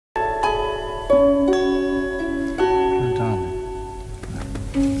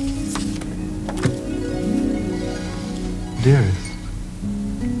Dearest,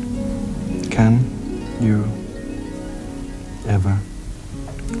 can you ever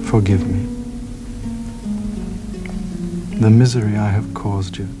forgive me? The misery I have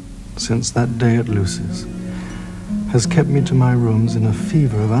caused you since that day at Lucy's has kept me to my rooms in a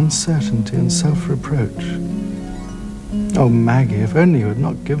fever of uncertainty and self-reproach. Oh, Maggie, if only you had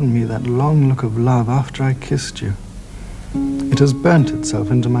not given me that long look of love after I kissed you. It has burnt itself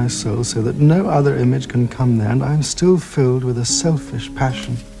into my soul so that no other image can come there, and I am still filled with a selfish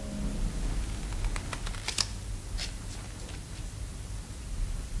passion.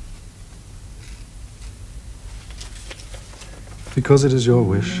 Because it is your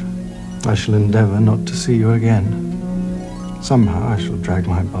wish, I shall endeavour not to see you again. Somehow I shall drag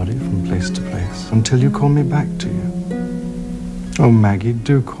my body from place to place until you call me back to you. Oh, Maggie,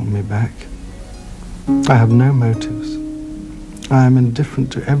 do call me back. I have no motives. I am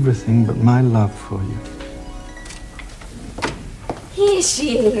indifferent to everything but my love for you. Here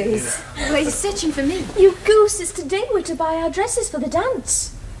she is. Well, you're searching for me. You goose, it's today we're to buy our dresses for the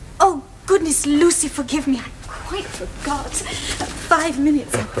dance. Oh, goodness, Lucy, forgive me. I quite forgot. 5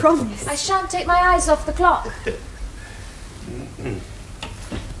 minutes, I promise. I shan't take my eyes off the clock.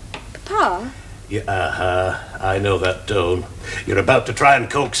 Papa? Yeah, I know that tone. You're about to try and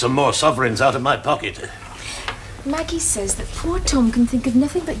coax some more sovereigns out of my pocket. Maggie says that poor Tom can think of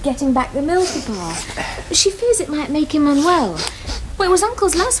nothing but getting back the mill, Papa. She fears it might make him unwell. Well, it was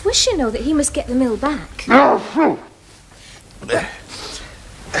Uncle's last wish, you know, that he must get the mill back.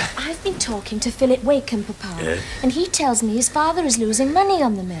 I've been talking to Philip Wakem, Papa, and he tells me his father is losing money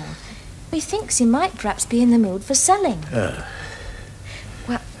on the mill. He thinks he might perhaps be in the mood for selling.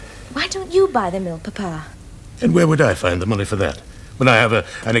 Well, why don't you buy the mill, Papa? And where would I find the money for that, when I have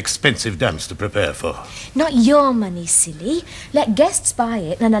an expensive dance to prepare for? Not your money, silly. Let guests buy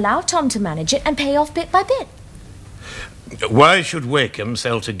it and allow Tom to manage it and pay off bit by bit. Why should Wakem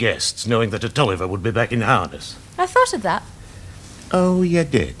sell to guests, knowing that a Tulliver would be back in harness? I thought of that. Oh, you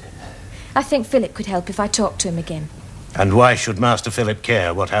did? I think Philip could help if I talked to him again. And why should Master Philip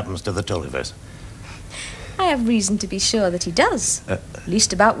care what happens to the Tullivers? I have reason to be sure that he does. At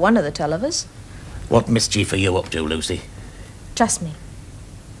least about one of the Tullivers. What mischief are you up to, Lucy? Trust me.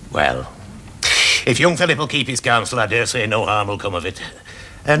 Well, if young Philip will keep his counsel, I dare say no harm will come of it.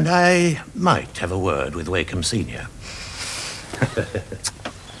 And I might have a word with Wakem Senior.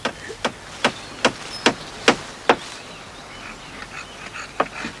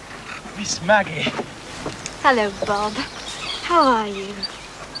 Miss Maggie. Hello, Bob. How are you?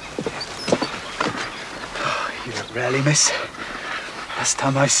 Oh, you look rarely, miss. Last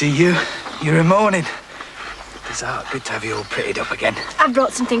time I see you, you're in mourning. It's good to have you all prettied up again. I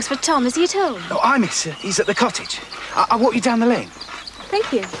brought some things for Tom. Is he at home? Oh, I miss. He's at the cottage. I'll walk you down the lane.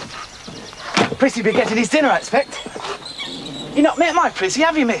 Thank you. Prissy be getting his dinner, I expect. You not met my Prissy,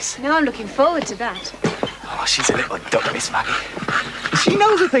 have you, miss? No, I'm looking forward to that. Oh, she's a little duck, Miss Maggie. She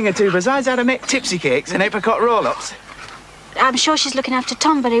knows a thing or two besides how to make tipsy cakes and apricot roll-ups. I'm sure she's looking after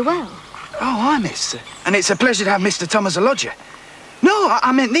Tom very well. Oh, I miss. And it's a pleasure to have Mr. Tom as a lodger. No,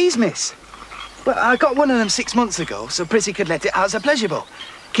 I meant these, miss. Well, I got one of them 6 months ago, so Prissy could let it out as a pleasure boat.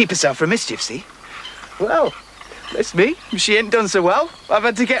 Keep herself from mischief, see? Well, bless me, if she ain't done so well, I've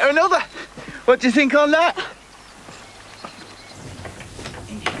had to get her another. What do you think on that?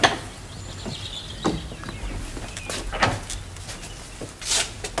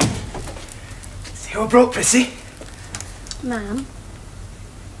 See who broke, Prissy? Ma'am?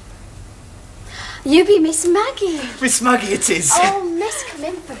 You be Miss Maggie. Miss Maggie it is. Oh, miss, come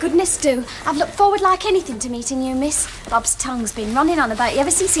in, for goodness do. I've looked forward like anything to meeting you, miss. Bob's tongue's been running on about you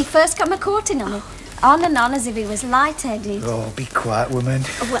ever since he first come a-courting on me. On and on as if he was light-headed. Oh, be quiet, woman.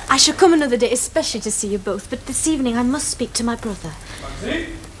 Oh, well, I shall come another day, especially to see you both, but this evening I must speak to my brother.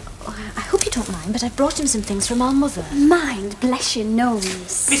 Oh, I hope you don't mind, but I've brought him some things from our mother. Mind, bless you, no,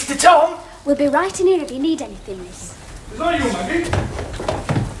 miss. Mr. Tom? We'll be right in here if you need anything, miss. Is that you, Maggie?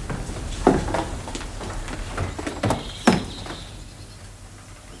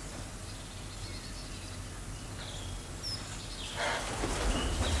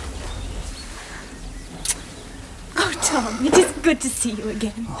 Tom, it is good to see you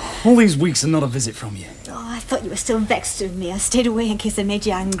again. All these weeks and not a visit from you. Oh, I thought you were still vexed with me. I stayed away in case I made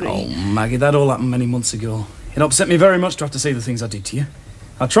you angry. Oh, Maggie, that all happened many months ago. It upset me very much to have to say the things I did to you.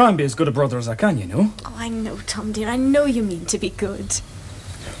 I'll try and be as good a brother as I can, you know. Oh, I know, Tom, dear. I know you mean to be good.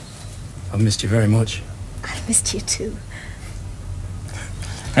 I've missed you very much. I've missed you too.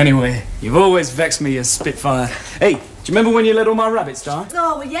 Anyway, you've always vexed me, you spitfire. Hey, do you remember when you let all my rabbits die?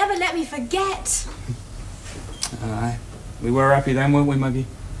 Oh, will you ever let me forget? Aye. We were happy then, weren't we, Maggie?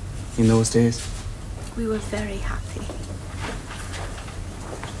 In those days. We were very happy.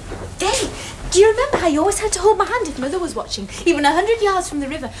 day. Do you remember how you always had to hold my hand if Mother was watching, even 100 yards from the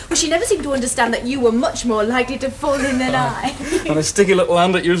river? Well, she never seemed to understand that you were much more likely to fall in than I. And a sticky little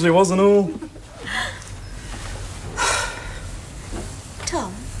hand it usually was and all.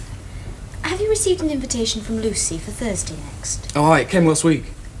 Tom, have you received an invitation from Lucy for Thursday next? Oh, aye, it came last week.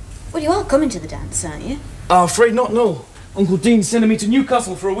 Well, you are coming to the dance, aren't you? I'm afraid not, no. Uncle Dean's sending me to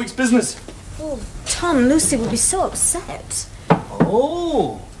Newcastle for a week's business. Oh, Tom, Lucy will be so upset.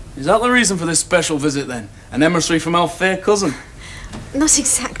 Oh, is that the reason for this special visit then? An emissary from our fair cousin? Not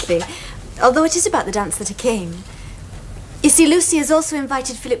exactly, although it is about the dance that I came. You see, Lucy has also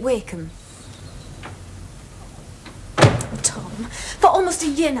invited Philip Wakem. Tom, for almost a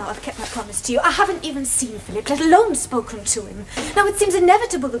year now I've kept my promise to you. I haven't even seen Philip, let alone spoken to him. Now it seems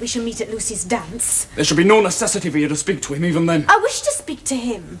inevitable that we shall meet at Lucy's dance. There should be no necessity for you to speak to him even then. I wish to speak to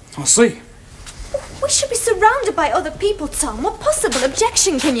him. I see. We should be surrounded by other people, Tom. What possible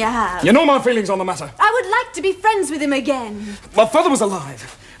objection can you have? You know my feelings on the matter. I would like to be friends with him again. My father was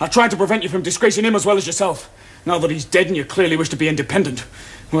alive. I tried to prevent you from disgracing him as well as yourself. Now that he's dead and you clearly wish to be independent,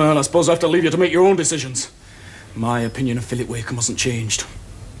 well, I suppose I have to leave you to make your own decisions. My opinion of Philip Wakem hasn't changed.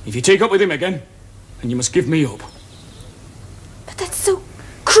 If you take up with him again, then you must give me up. But that's so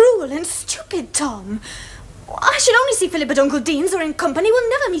cruel and stupid, Tom. I should only see Philip at Uncle Dean's or in company. We'll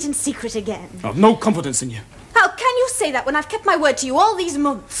never meet in secret again. I've no confidence in you. How can you say that when I've kept my word to you all these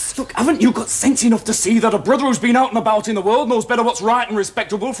months? Look, haven't you got sense enough to see that a brother who's been out and about in the world knows better what's right and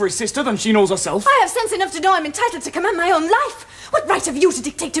respectable for his sister than she knows herself? I have sense enough to know I'm entitled to command my own life. What right have you to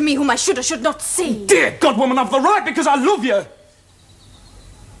dictate to me whom I should or should not see? Dear God, woman, I've the right because I love you.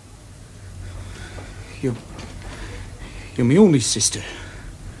 You're my only sister.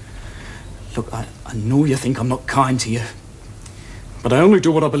 Look, I know you think I'm not kind to you, but I only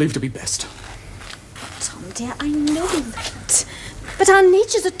do what I believe to be best. Tom, dear, I know that. But our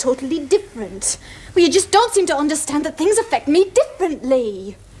natures are totally different. Well, you just don't seem to understand that things affect me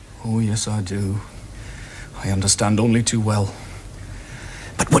differently. Oh, yes, I do. I understand only too well.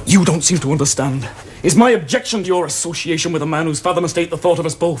 But what you don't seem to understand is my objection to your association with a man whose father must hate the thought of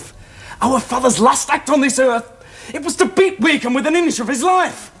us both. Our father's last act on this earth, it was to beat Wakem with an inch of his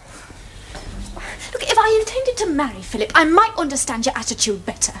life. Look, if I intended to marry Philip, I might understand your attitude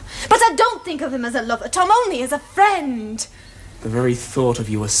better. But I don't think of him as a lover, Tom, only as a friend. The very thought of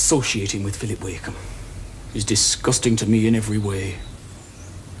you associating with Philip Wakem is disgusting to me in every way.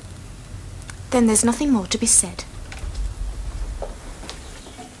 Then there's nothing more to be said.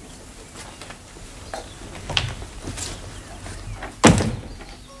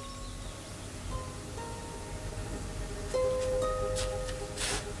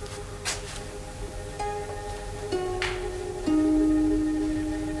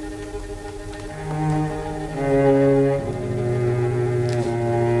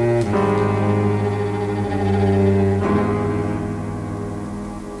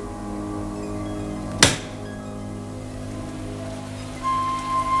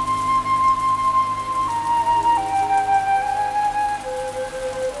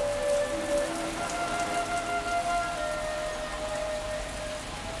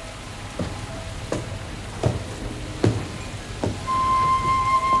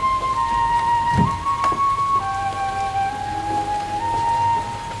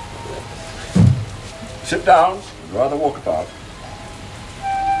 Sit down. I'd rather walk about.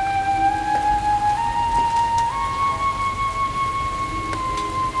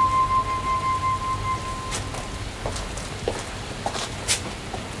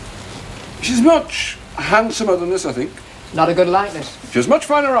 She's much handsomer than this, I think. Not a good likeness. She has much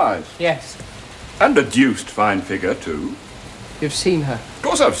finer eyes. Yes. And a deuced fine figure, too. You've seen her? Of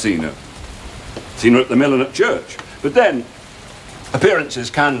course I've seen her. Seen her at the mill and at church. But then, appearances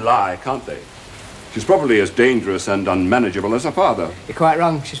can lie, can't they? She's probably as dangerous and unmanageable as her father. You're quite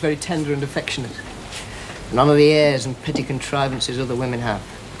wrong. She's very tender and affectionate. None of the airs and pretty contrivances other women have.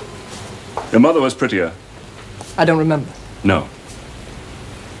 Your mother was prettier. I don't remember. No.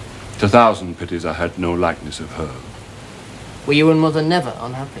 It's 1,000 pities I had no likeness of her. Were you and Mother never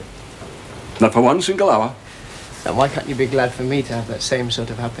unhappy? Not for one single hour. Then why can't you be glad for me to have that same sort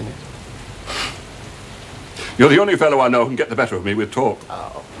of happiness? You're the only fellow I know who can get the better of me with talk.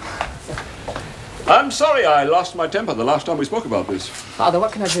 Oh. I'm sorry I lost my temper the last time we spoke about this. Father,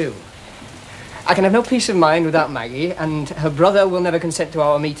 what can I do? I can have no peace of mind without Maggie, and her brother will never consent to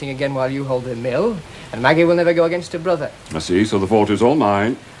our meeting again while you hold the mill, and Maggie will never go against her brother. I see, so the fault is all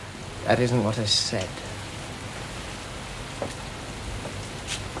mine. That isn't what I said.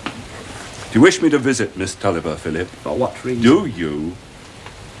 Do you wish me to visit Miss Tulliver, Philip? For what reason? Do you?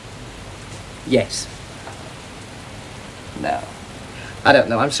 Yes. No. I don't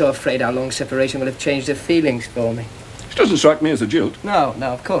know. I'm so afraid our long separation will have changed her feelings for me. She doesn't strike me as a jilt. No,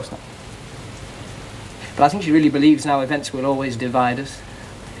 of course not. But I think she really believes now events will always divide us.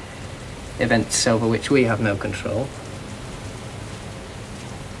 Events over which we have no control.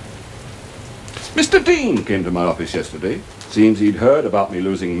 Mr. Dean came to my office yesterday. Seems he'd heard about me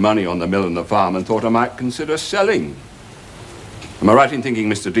losing money on the mill and the farm and thought I might consider selling. Am I right in thinking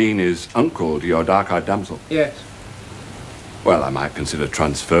Mr. Dean is uncle to your dark-eyed damsel? Yes. Well, I might consider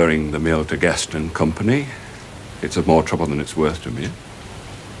transferring the mill to Guest and Company. It's of more trouble than it's worth to me.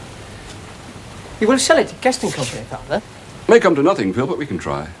 You will sell it to Guest and Company, Father? May come to nothing, Phil, but we can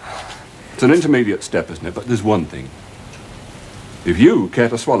try. It's an intermediate step, isn't it? But there's one thing. If you care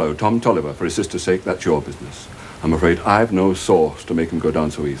to swallow Tom Tulliver for his sister's sake, that's your business. I'm afraid I've no source to make him go down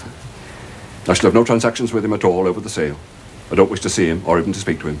so easily. I shall have no transactions with him at all over the sale. I don't wish to see him or even to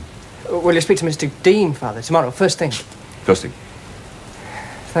speak to him. Will you speak to Mr. Dean, Father, tomorrow, first thing? First thing.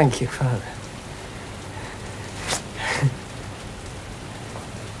 Thank you, Father.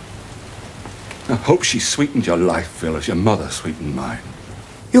 I hope she sweetened your life, Phil, as your mother sweetened mine.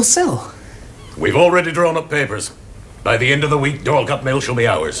 You'll sell? We've already drawn up papers. By the end of the week, Dorlcott Mill shall be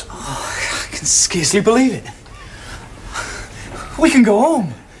ours. Oh, I can scarcely believe it. We can go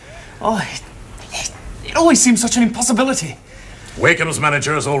home. Oh, it always seems such an impossibility. Wakems'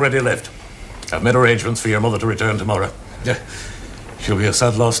 manager has already left. I've made arrangements for your mother to return tomorrow. She'll be a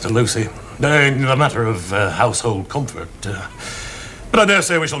sad loss to Lucy. In the matter of household comfort. But I dare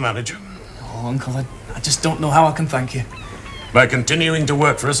say we shall manage. Oh, Uncle, I just don't know how I can thank you. By continuing to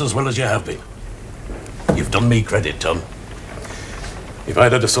work for us as well as you have been. You've done me credit, Tom. If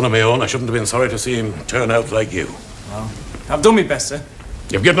I'd had a son of my own, I shouldn't have been sorry to see him turn out like you. Well, I've done my best, sir.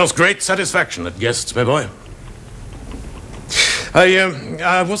 You've given us great satisfaction at Guests, my boy.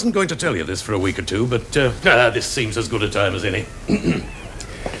 I wasn't going to tell you this for a week or two, but this seems as good a time as any.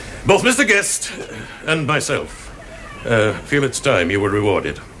 Both Mr. Guest and myself feel it's time you were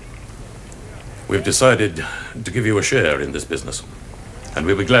rewarded. We've decided to give you a share in this business, and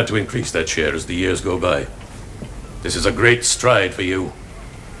we'll be glad to increase that share as the years go by. This is a great stride for you,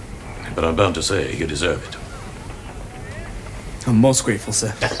 but I'm bound to say you deserve it. I'm most grateful,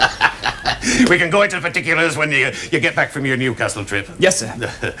 sir. We can go into particulars when you get back from your Newcastle trip. Yes,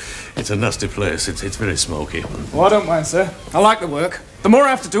 sir. It's a nasty place. It's very smoky. Oh, I don't mind, sir. I like the work. The more I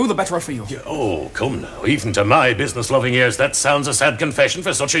have to do, the better I feel. Oh, come now. Even to my business-loving ears, that sounds a sad confession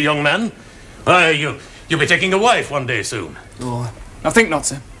for such a young man. Why, you'll be taking a wife one day soon. Oh, I think not,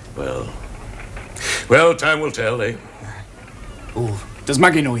 sir. Well, time will tell, eh? Oh, does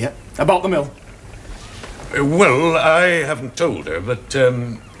Maggie know yet? About the mill? Well, I haven't told her, but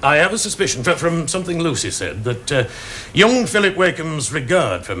I have a suspicion from something Lucy said that young Philip Wakem's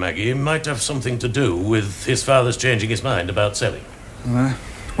regard for Maggie might have something to do with his father's changing his mind about selling.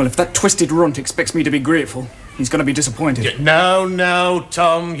 Well, if that twisted runt expects me to be grateful, he's going to be disappointed. Now,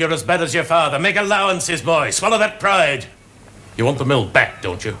 Tom, you're as bad as your father. Make allowances, boy. Swallow that pride. You want the mill back,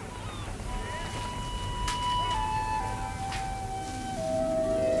 don't you?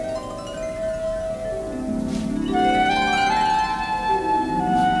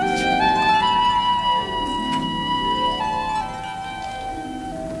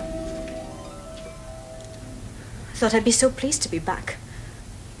 I thought I'd be so pleased to be back.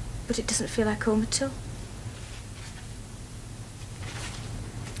 But it doesn't feel like home at all.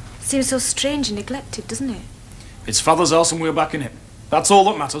 It seems so strange and neglected, doesn't it? It's Father's house and we're back in it. That's all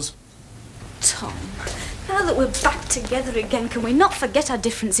that matters. Tom, now that we're back together again, can we not forget our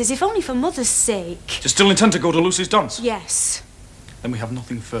differences, if only for Mother's sake? Do you still intend to go to Lucy's dance? Yes. Then we have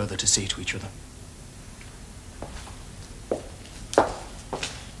nothing further to say to each other.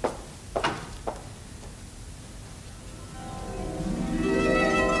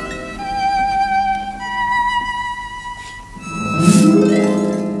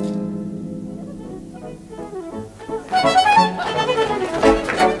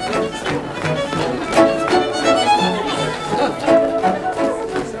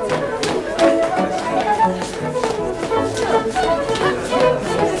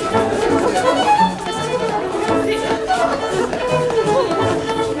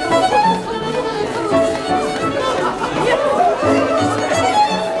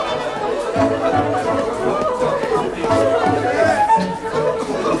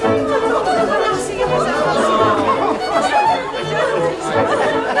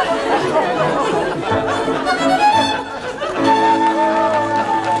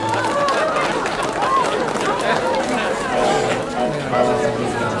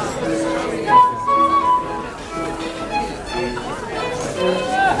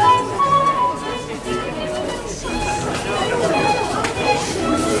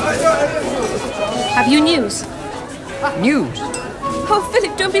 You news? News? Oh,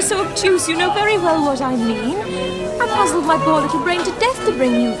 Philip, don't be so obtuse. You know very well what I mean. I puzzled my poor little brain to death to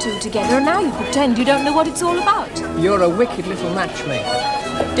bring you two together, and now you pretend you don't know what it's all about. You're a wicked little matchmaker.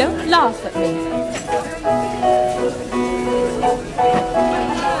 Don't laugh at me.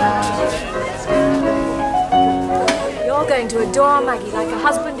 You're going to adore Maggie like a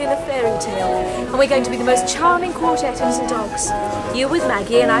husband in a fairy tale, and we're going to be the most charming quartet in St. Ogg's. You with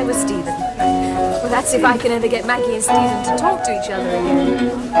Maggie and I with Stephen. Well, that's if I can ever get Maggie and Stephen to talk to each other again.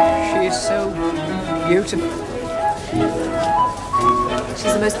 She is so beautiful.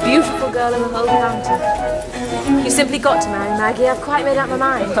 She's the most beautiful girl in the whole county. You simply got to marry Maggie. I've quite made up my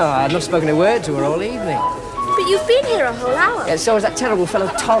mind. Oh, I've not spoken a word to her all evening. But you've been here a whole hour. Yeah, so is that terrible fellow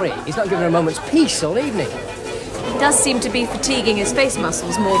Torry. He's not given her a moment's peace all evening. He does seem to be fatiguing his face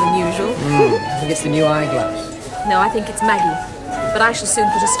muscles more than usual. I think it's the new eyeglass. No, I think it's Maggie. But I shall soon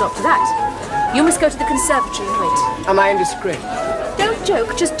put a stop to that. You must go to the conservatory and wait. Am I indiscreet? Don't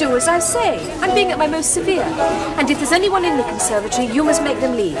joke, just do as I say. I'm being at my most severe. And if there's anyone in the conservatory, you must make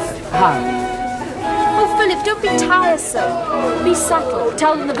them leave. How? Oh, Philip, don't be tiresome. Be subtle.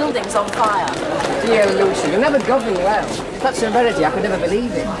 Tell them the building's on fire. Dear Lucy, you'll never govern well. If that's severity, I could never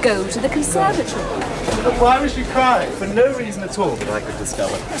believe it. Go to the conservatory. But why was she crying? For no reason at all that I could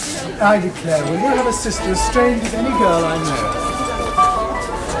discover. I declare, will you have a sister as strange as any girl I know?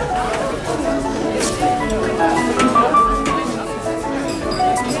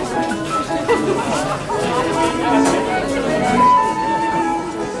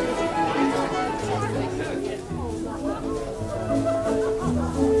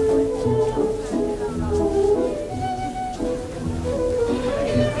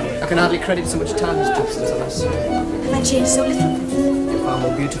 I can hardly credit so much time has passed since I last saw you. Have I changed so little? You're far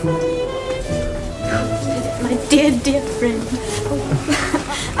more beautiful. My dear, dear friend.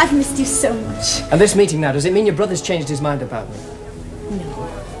 Oh, I've missed you so much. And this meeting now, does it mean your brother's changed his mind about me? No,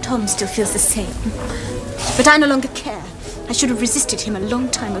 Tom still feels the same. But I no longer care. I should have resisted him a long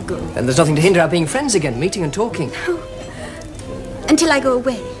time ago. Then there's nothing to hinder our being friends again, meeting and talking. Until I go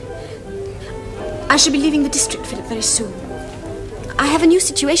away. I shall be leaving the district, Philip, very soon. I have a new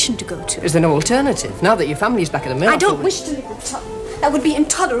situation to go to. Is there no alternative? Now that your family's back at the mill... I don't wish to live with Tom. That would be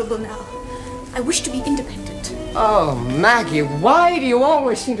intolerable now. I wish to be independent. Oh, Maggie, why do you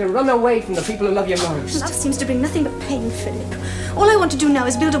always seem to run away from the people who love you most? Love seems to bring nothing but pain, Philip. All I want to do now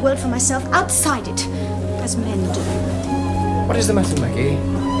is build a world for myself outside it, as men do. What is the matter, Maggie?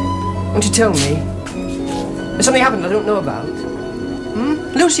 Won't you tell me? Has something happened I don't know about?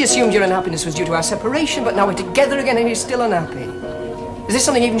 Lucy assumed your unhappiness was due to our separation, but now we're together again and you're still unhappy. Is this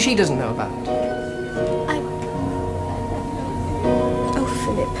something even she doesn't know about? Oh,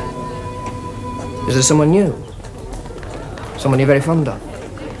 Philip. Is there someone new? Someone you're very fond of?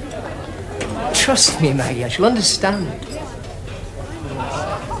 Trust me, Maggie, I shall understand.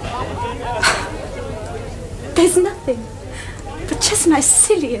 There's nothing. But just my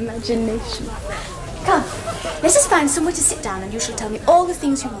silly imagination. Come, let us find somewhere to sit down and you shall tell me all the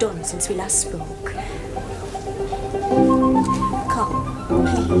things you've done since we last spoke. Come,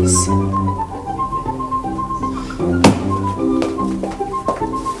 please.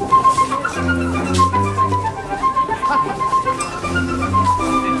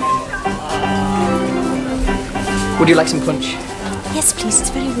 Would you like some punch? Yes, please, it's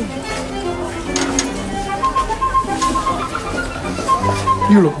very warm.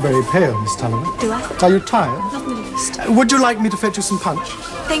 You look very pale, Miss Tulliver. Do I? Are you tired? Not in the least. Would you like me to fetch you some punch?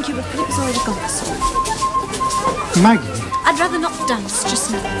 Thank you, but Philip has already gone, so... Maggie, I'd rather not dance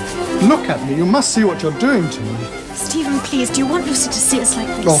just now. look at me. You must see what you're doing to me. Stephen, please, do you want Lucy to see us like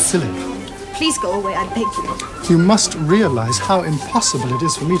this? Oh, Philip. Please go away, I beg you. You must realize how impossible it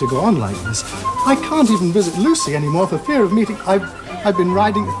is for me to go on like this. I can't even visit Lucy anymore for fear of meeting... I've been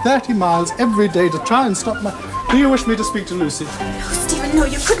riding 30 miles every day to try and stop my... Do you wish me to speak to Lucy? No, Stephen, no,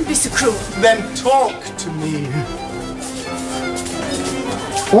 you couldn't be so cruel. Then talk to me.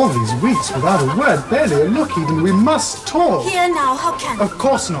 All these weeks without a word, barely a look even. We must talk. Here now, how can Of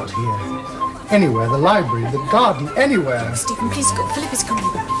course not here. Anywhere, the library, the garden, anywhere. Stephen, please go. Philip is coming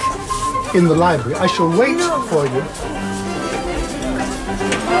back. In the library. I shall wait for you.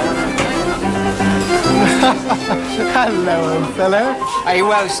 Hello, old fellow. Are you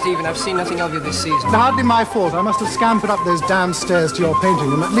well, Stephen? I've seen nothing of you this season. Hardly my fault. I must have scampered up those damn stairs to your painting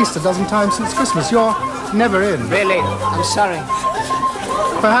room at least a dozen times since Christmas. You're never in. Really? I'm sorry.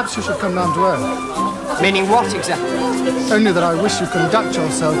 Perhaps you should come down to earth. Meaning what exactly? Only that I wish you conduct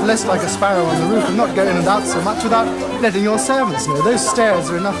yourself less like a sparrow on the roof and not go in and out so much without letting your servants know. Those stares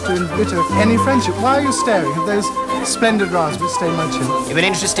are enough to embitter any friendship. Why are you staring? Have those Splendid raspberry, stain my chin. You have an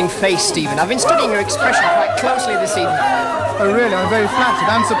interesting face, Stephen. I've been studying your expression quite closely this evening. Oh, really? I'm very flattered.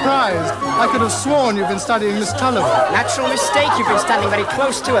 I'm surprised. I could have sworn you've been studying Miss Tulliver. Natural mistake. You've been standing very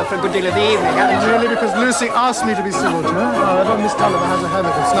close to her for a good deal of the evening, haven't you? Really? Because Lucy asked me to be civil to her? However, Miss Tulliver has a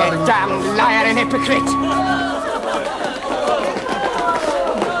habit of snubbing... You damned liar and hypocrite.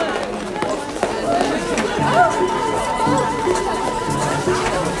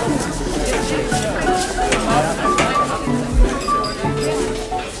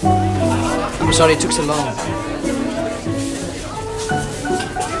 I'm sorry it took so long.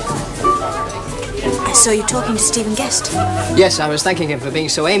 I saw you talking to Stephen Guest. Yes, I was thanking him for being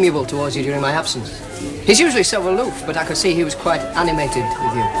so amiable towards you during my absence. He's usually so aloof, but I could see he was quite animated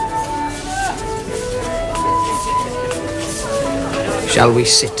with you. Shall we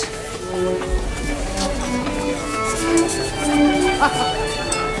sit?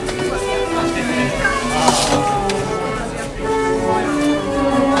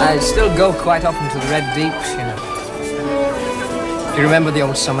 I still go quite often to the Red Deeps, you know. Do you remember the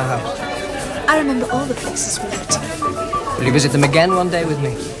old summer house? I remember all the places we went to. Will you visit them again one day with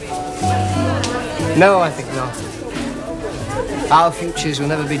me? No, I think not. Our futures will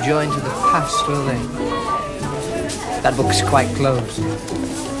never be joined to the past, will they? That book's quite closed.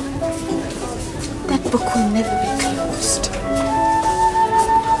 That book will never be closed.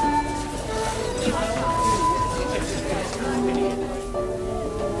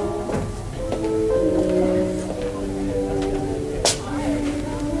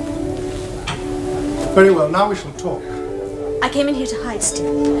 Very well, now we shall talk. I came in here to hide,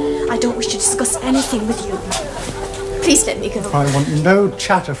 Stephen. I don't wish to discuss anything with you. Please let me go. I want no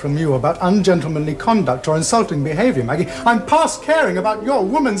chatter from you about ungentlemanly conduct or insulting behaviour, Maggie. I'm past caring about your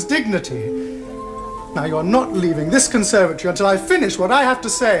woman's dignity. Now, you're not leaving this conservatory until I finish what I have to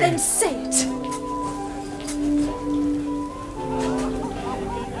say. Then say it.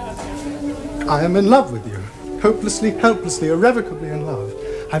 I am in love with you. Hopelessly, helplessly, irrevocably in love.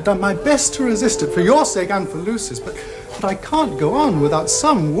 I've done my best to resist it for your sake and for Lucy's, but I can't go on without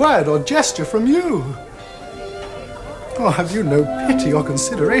some word or gesture from you. Oh, have you no pity or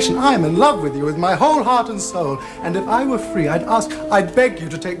consideration? I am in love with you with my whole heart and soul, and if I were free, I'd beg you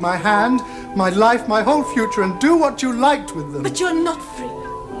to take my hand, my life, my whole future, and do what you liked with them. But you're not free,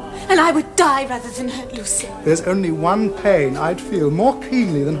 and I would die rather than hurt Lucy. There's only one pain I'd feel more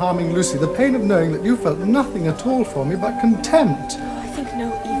keenly than harming Lucy, the pain of knowing that you felt nothing at all for me but contempt. I think no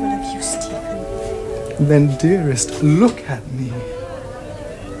evil of you, Stephen. Then, dearest, look at me.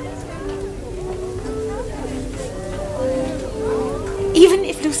 Even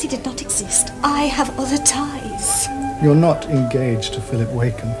if Lucy did not exist, I have other ties. You're not engaged to Philip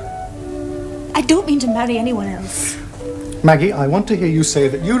Wakem. I don't mean to marry anyone else. Maggie, I want to hear you say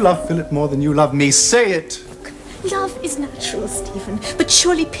that you love Philip more than you love me. Say it! Love is natural, Stephen, but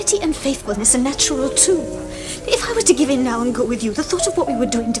surely pity and faithfulness are natural too. If I were to give in now and go with you, the thought of what we were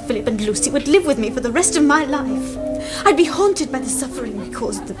doing to Philip and Lucy would live with me for the rest of my life. I'd be haunted by the suffering we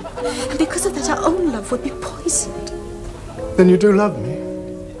caused them, and because of that our own love would be poisoned. Then you do love me?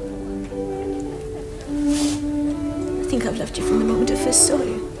 I think I've loved you from the moment I first saw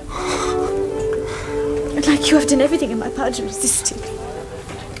you. And like you, I've done everything in my power to resist it.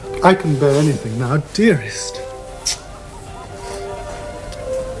 I can bear anything now, dearest.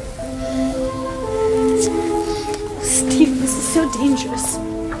 Stephen, this is so dangerous.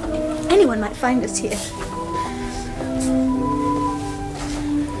 Anyone might find us here.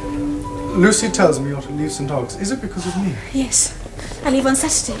 Lucy tells me you're to leave St. Ogg's. Is it because of me? Yes. I leave on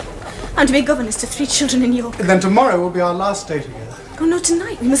Saturday. I'm to be governess to 3 children in York. Then tomorrow will be our last day together. Oh, no,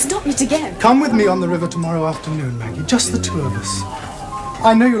 tonight. We must not meet again. Come with me on the river tomorrow afternoon, Maggie. Just the two of us.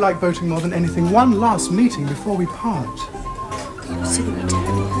 I know you like boating more than anything. One last meeting before we part. Lucy will be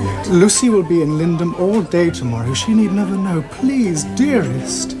terribly hurt. Lucy will be in Lindham all day tomorrow. She need never know. Please,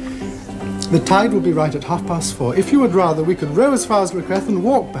 dearest. The tide will be right at 4:30. If you would rather, we could row as far as Ricketh and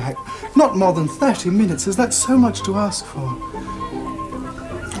walk back. Not more than 30 minutes. Is that so much to ask for?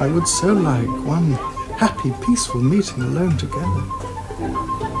 I would so like one happy, peaceful meeting alone together.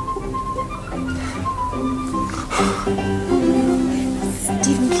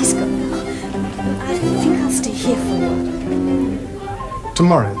 Stephen, please go now. I think I'll stay here for a while.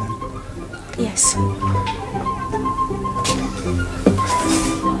 Tomorrow, then? Yes.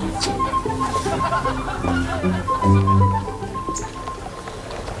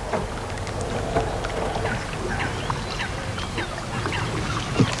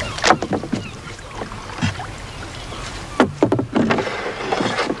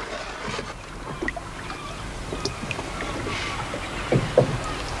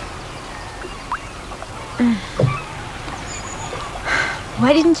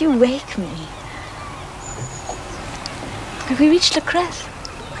 Why didn't you wake me? Have we reached Le Crest?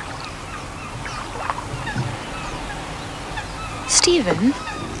 Stephen?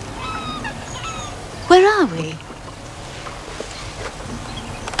 Where are we?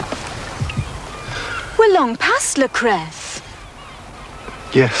 We're long past Le Crest.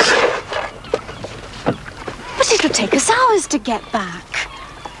 Yes. But it'll take us hours to get back.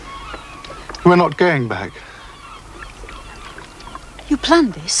 We're not going back. You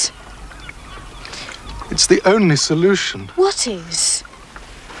planned this? It's the only solution. What is?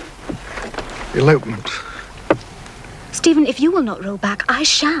 Elopement. Stephen, if you will not row back, I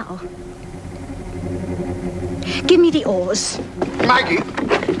shall. Give me the oars. Maggie!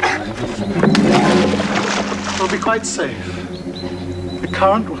 We'll be quite safe. The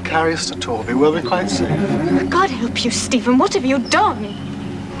current will carry us to Torby. We'll be quite safe. God help you, Stephen. What have you done?